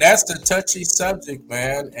 that's the touchy subject,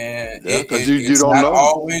 man, and it's don't not know.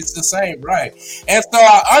 Always the same, right? And so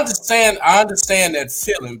I understand that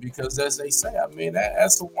feeling because, as they say, I mean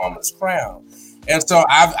that's a woman's crown, and so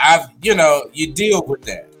I've you know, you deal with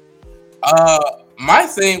that. My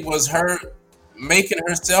thing was her making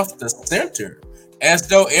herself the center, as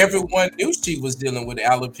though everyone knew she was dealing with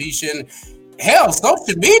alopecia. And hell,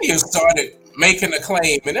 social media started making a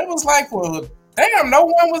claim, and it was like, well. Damn, no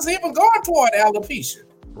one was even going toward alopecia.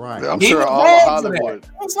 Right. I'm sure all of Hollywood.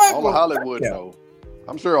 All of Hollywood know.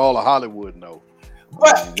 I'm sure all of Hollywood know.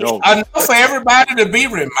 But enough for everybody to be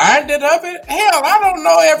reminded of it. Hell, I don't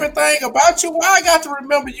know everything about you. Why I got to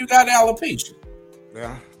remember you got alopecia?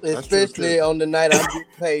 Yeah. Especially on the night I'm getting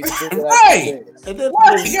paid. Right. And then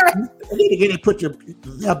you put your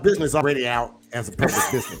business already out as a public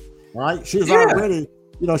business. Right? She's already,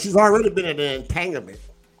 you know, she's already been in an entanglement.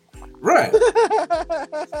 Right.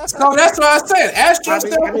 So that's what I said. Ask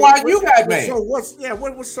yourself why you got made. So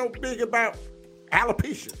what was so big about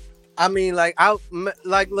alopecia? I mean, like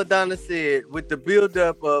LaDonna said, with the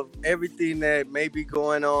buildup of everything that may be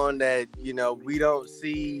going on that, you know, we don't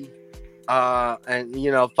see, and, you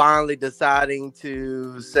know, finally deciding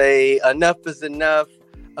to say enough is enough,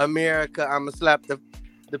 America, I'm going to slap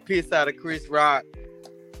the piss out of Chris Rock.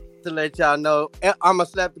 To let y'all know, I'm gonna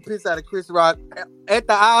slap the piss out of Chris Rock at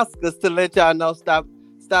the Oscars to let y'all know. Stop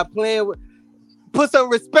playing with. Put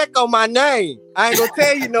some respect on my name. I ain't gonna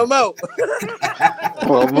tell you no more.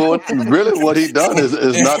 Well, really, what he done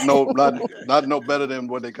is not no better than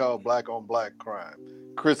what they call black on black crime.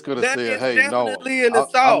 Chris could have said, "Hey, no, an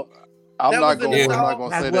assault." I'm not going to say that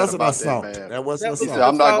about that man. That was an assault.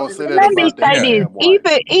 I'm not going to say that about that man. Let me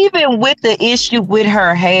say this: even with the issue with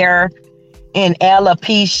her hair and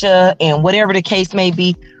alopecia and whatever the case may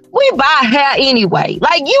be, we buy hair anyway.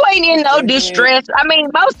 Like, you ain't in no distress. I mean,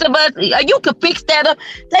 most of us, you could fix that up.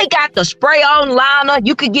 They got the spray-on liner.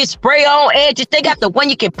 You could get spray-on edges. They got the one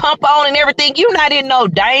you can pump on and everything. You're not in no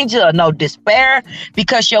danger or no despair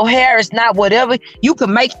because your hair is not whatever. You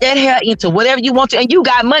can make that hair into whatever you want to, and you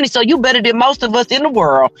got money, so you better than most of us in the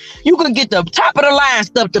world. You can get the top of the line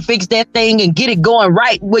stuff to fix that thing and get it going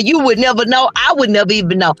right where you would never know. I would never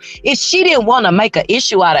even know. If she didn't want to make an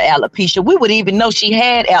issue out of alopecia, we would even know she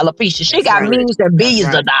had alopecia. She got millions and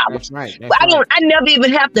billions of dollars. I never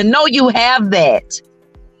even have to know you have that.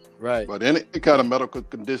 Right. But any kind of medical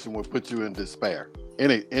condition will put you in despair.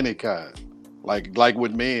 Any kind. Like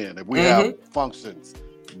with men, if we have functions,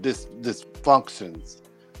 dysfunctions,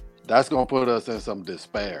 that's gonna put us in some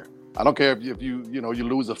despair. I don't care if you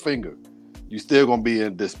lose a finger, you're still gonna be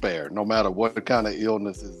in despair, no matter what kind of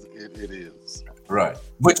illness it is. Right.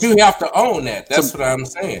 But you have to own that. That's what I'm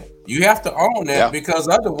saying. You have to own that because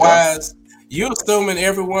otherwise you're assuming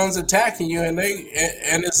everyone's attacking you and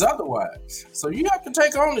it's otherwise. So you have to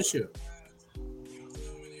take ownership.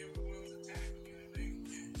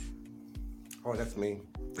 Oh, that's me.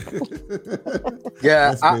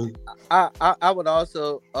 Yeah, that's me. I would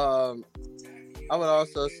also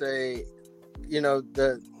say, you know,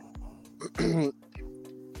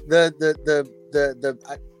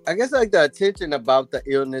 I guess like the attention about the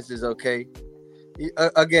illness is okay.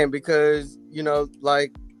 Again, because, you know,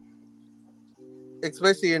 like,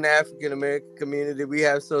 especially in the African American community, we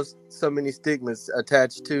have so many stigmas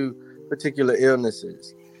attached to particular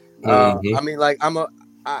illnesses. I mean, like,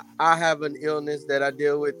 I have an illness that I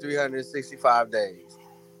deal with 365 days.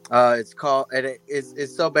 It's called, and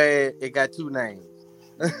it's so bad it got two names.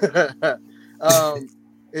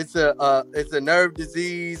 It's a nerve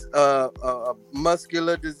disease, a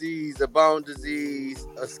muscular disease, a bone disease,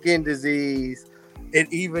 a skin disease.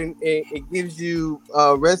 It gives you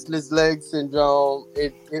restless leg syndrome.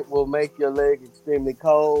 It will make your leg extremely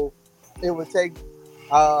cold. It would take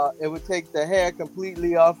the hair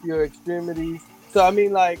completely off your extremities. So I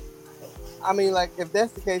mean like if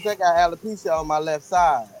that's the case, I got alopecia on my left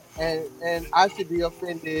side, and I should be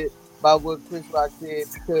offended by what Chris Rock said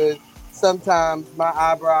because sometimes my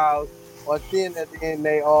eyebrows are thinner than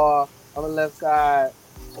they are on the left side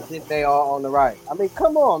than they are on the right. I mean,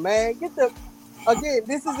 come on, man. Again,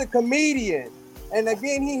 this is a comedian. And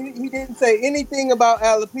again, he didn't say anything about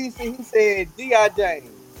alopecia. He said G.I. Jane.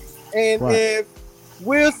 And if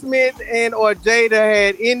Will Smith or Jada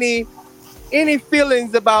had any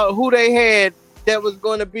feelings about who they had that was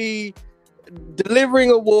going to be delivering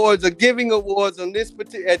awards or giving awards on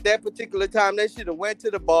at that particular time, they should have went to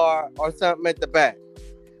the bar or something at the back.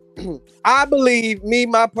 I believe,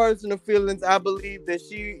 my personal feelings, I believe that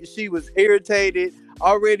she was irritated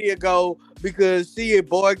already ago because she had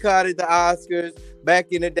boycotted the Oscars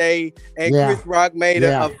back in the day, and Chris Rock made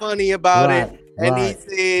a funny about it, and he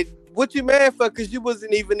said, "What you mad for? Because you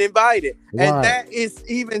wasn't even invited," and that is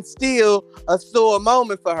even still a sore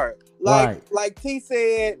moment for her. Like T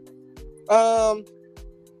said,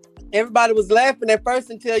 everybody was laughing at first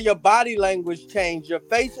until your body language changed, your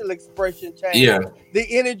facial expression changed,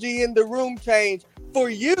 the energy in the room changed for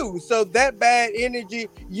you. So that bad energy,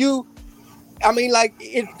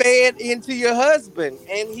 it fed into your husband,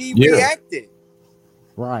 and he reacted.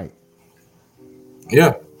 Right.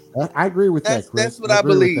 Yeah. I agree with that, Chris. That's what I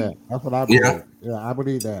believe. That's what I believe. Yeah, I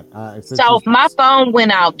believe that. So my phone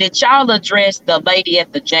went out. Did y'all address the lady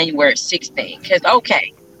at the January 16th? Because,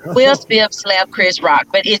 okay, Will Smith slapped Chris Rock,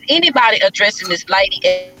 but is anybody addressing this lady?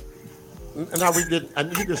 No, we did. I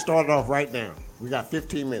need you to start it off right now. We got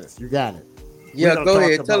 15 minutes. You got it. Yeah, go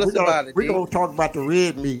ahead. Tell us about it. We're going to talk about the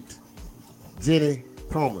red meat, Jenny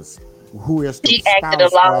Thomas, who is the She acted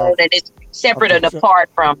alone and is separate and apart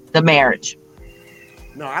from the marriage.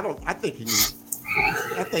 No, I don't. I think he knew.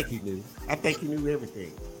 I think he knew. I think he knew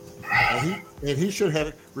everything. And he should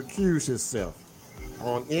have recused himself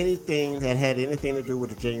on anything that had anything to do with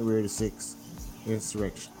the January 6th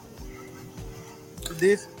insurrection.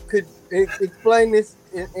 This could explain this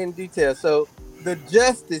in detail. So the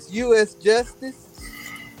U.S. Justice,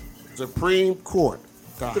 Supreme Court,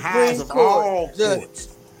 the highest of all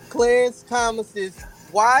courts. Clarence Thomas's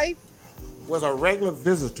wife was a regular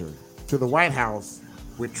visitor to the White House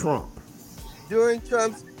with Trump. During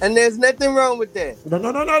Trump's, and there's nothing wrong with that.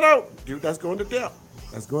 No. Dude, that's going to depth.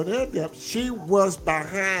 She was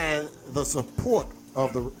behind the support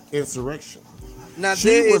of the insurrection. Now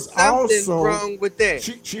there is something wrong with that.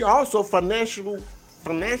 She also financially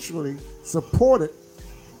supported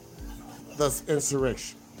the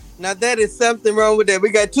insurrection. Now that is something wrong with that.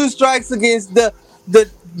 We got 2 strikes against the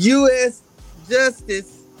U.S.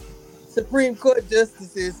 Justice, Supreme Court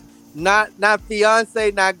justices. Not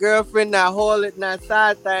fiance, not girlfriend, not harlot, not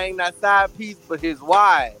side thing, not side piece, but his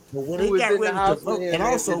wife. But when they got ready to vote, and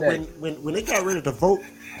also when they got ready to vote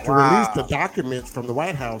to release the documents from the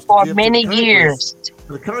White House for many years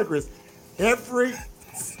to the Congress, every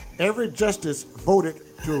justice voted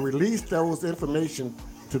to release those information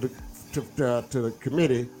to the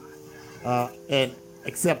committee, and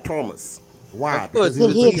except Thomas. Why? Because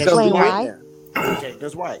did he explain why? Okay,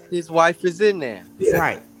 that's right. His wife is in there. That's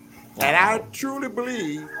right. And I truly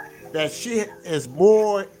believe that she is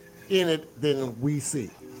more in it than we see.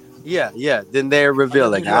 Yeah, then they're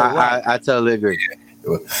revealing. I totally agree.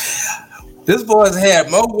 This boy's had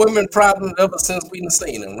more women problems ever since we done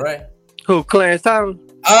seen him, right? Who, Clarence Thomas?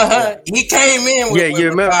 He came in with you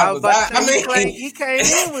remember? problems. He came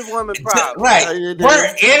in with women problems. Right.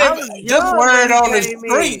 Just word on the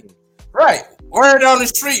street. Right. Word on the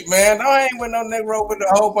street, man. I ain't with no Negro with a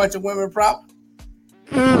whole bunch of women problems.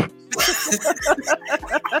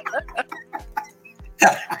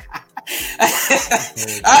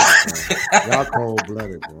 Y'all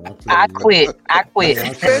cold-blooded, bro. I quit.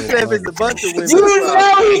 Especially if it's a bunch of women. You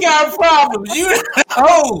know he got problems. You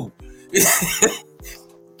know. This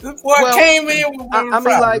boy came in with women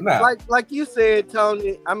problems. Like you said,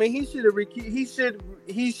 Tony. I mean, he should have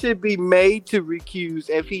he should be made to recuse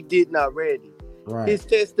if he didn't already. Right. His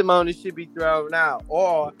testimony should be thrown out,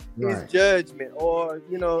 or his judgment, or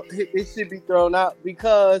it should be thrown out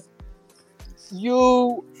because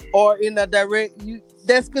you are in a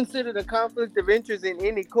that's considered a conflict of interest in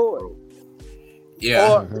any court.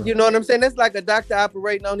 Yeah. Or you know what I'm saying? That's like a doctor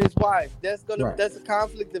operating on his wife. That's a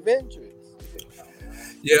conflict of interest.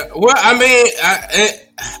 Yeah. Well, I mean,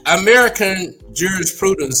 American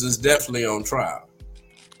jurisprudence is definitely on trial.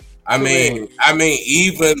 I mean,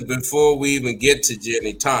 even before we even get to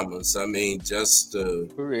Jenny Thomas, I mean, just the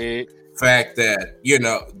fact that,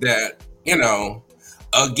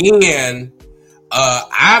 again,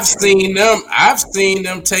 I've seen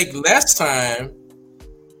them take less time.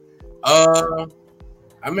 I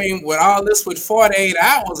mean, with all this with 48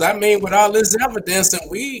 hours, I mean, with all this evidence, and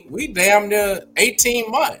we damn near 18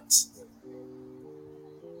 months.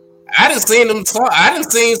 I didn't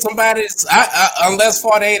see somebody unless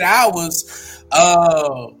 48 hours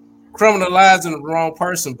criminalizing the wrong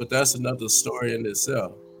person, but that's another story in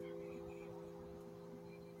itself.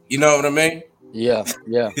 You know what I mean? Yeah.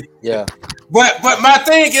 But my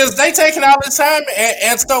thing is, they taking all this time,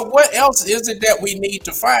 and so what else is it that we need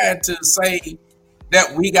to find to say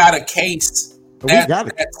that we got a case? What is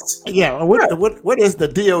the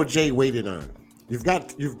DOJ waiting on? You've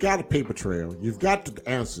got a paper trail. You've got the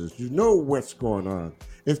answers. You know what's going on.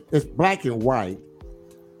 It's black and white.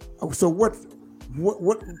 So what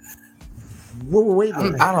we're waiting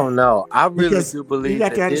on? I don't know. I really do believe you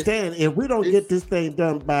got to understand. If we don't get this thing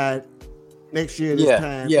done by next year, this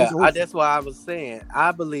time, that's why I was saying.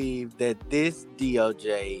 I believe that this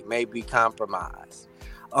DOJ may be compromised,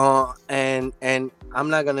 and I'm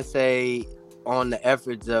not gonna say on the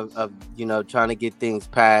efforts of trying to get things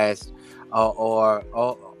passed or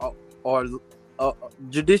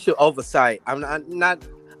judicial oversight. I'm not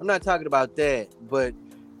talking about that, but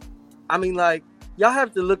I mean, like, y'all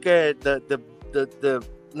have to look at the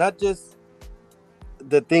not just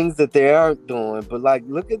the things that they aren't doing, but like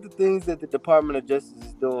look at the things that the Department of Justice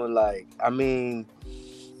is doing. Like, I mean,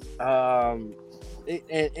 and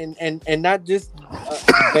not just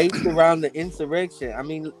based around the insurrection. I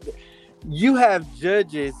mean, you have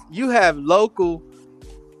judges, you have local,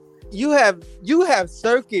 you have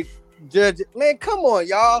circuit judges. Man, come on,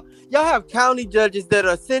 y'all. Y'all have county judges that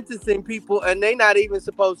are sentencing people, and they're not even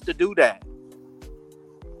supposed to do that.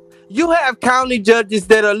 You have county judges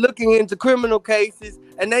that are looking into criminal cases,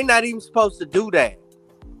 and they're not even supposed to do that.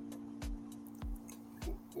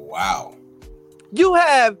 Wow. You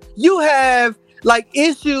have like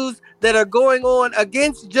issues that are going on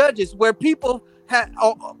against judges where people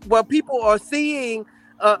are seeing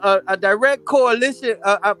a direct coalition.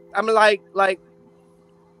 Like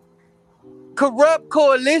corrupt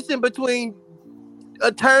coalition between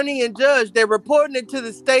attorney and judge. They're reporting it to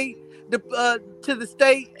the state.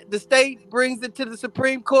 The state brings it to the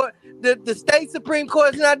Supreme Court. The state Supreme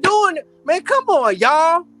Court is not doing it. Man, come on,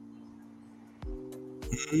 y'all.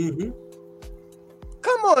 Mm-hmm.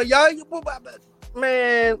 Come on, y'all.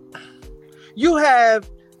 Man, you have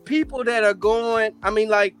people that are going, I mean,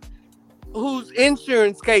 like, whose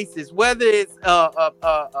insurance cases, whether it's a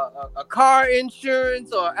car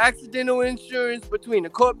insurance or accidental insurance between a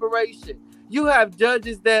corporation, you have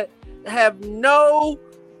judges that have no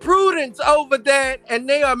prudence over that, and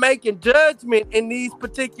they are making judgment in these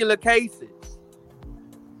particular cases.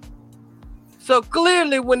 So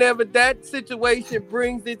clearly, whenever that situation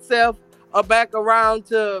brings itself back around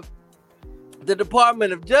to the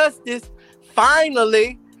Department of Justice,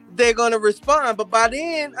 finally they're going to respond. But by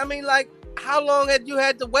then, I mean, like, how long had you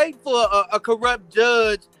had to wait for a corrupt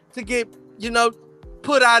judge to get,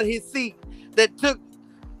 put out of his seat that took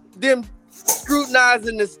them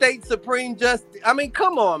scrutinizing the state Supreme Justice? I mean,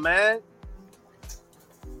 come on, man.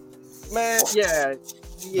 Man, yeah.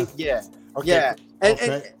 Okay.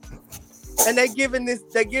 And they're giving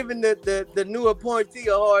the new appointee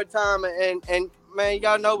a hard time, and man,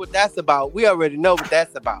 y'all know what that's about. We already know what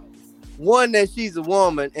that's about. One, that she's a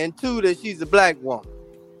woman, and two, that she's a black woman.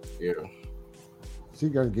 Yeah. She's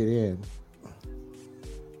gonna get in.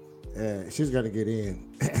 She's gonna get in.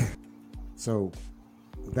 So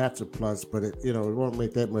that's a plus, but it won't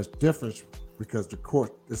make that much difference because the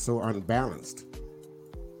court is so unbalanced.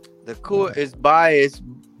 The court is biased.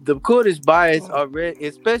 The court is biased already,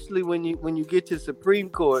 especially when you get to Supreme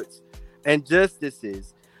Courts and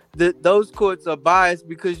justices. Those courts are biased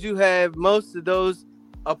because you have most of those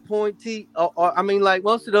appointee,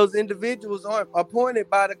 most of those individuals aren't appointed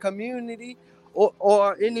by the community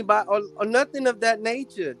or anybody or nothing of that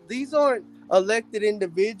nature. These aren't elected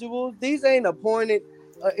individuals. These ain't appointed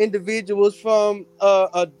individuals from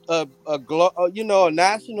a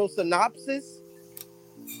national synopsis.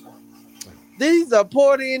 These are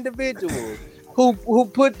party individuals who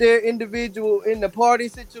put their individual in the party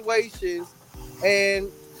situations and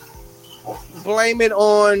blame it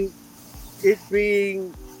on it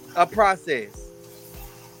being a process.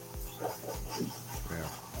 Yeah.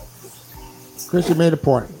 Chris, you made a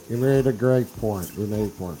point. You made a great point. We made a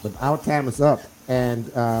point. But our time is up. And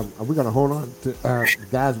we're going to hold on to,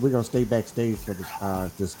 guys, we're going to stay backstage for this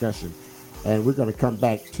discussion. And we're going to come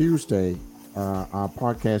back Tuesday. Our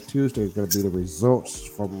podcast Tuesday is going to be the results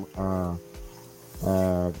from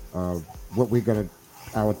what we're going to,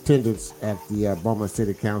 our attendance at the Beaumont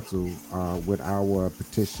City Council with our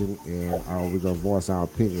petition, and we're going to voice our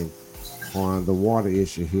opinion on the water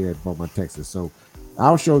issue here at Beaumont, Texas. So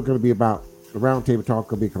our show is going to be about the roundtable talk.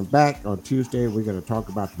 Going to come back on Tuesday. We're going to talk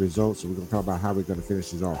about the results, and we're going to talk about how we're going to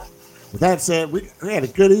finish this off. With that said, we had a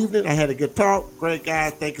good evening. I had a good talk. Great,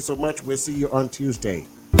 guys. Thank you so much. We'll see you on Tuesday.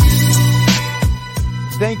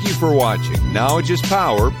 Thank you for watching Knowledge is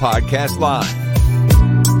Power Podcast Live.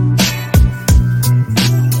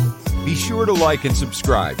 Be sure to like and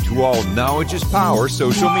subscribe to all Knowledge is Power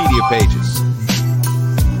social media pages.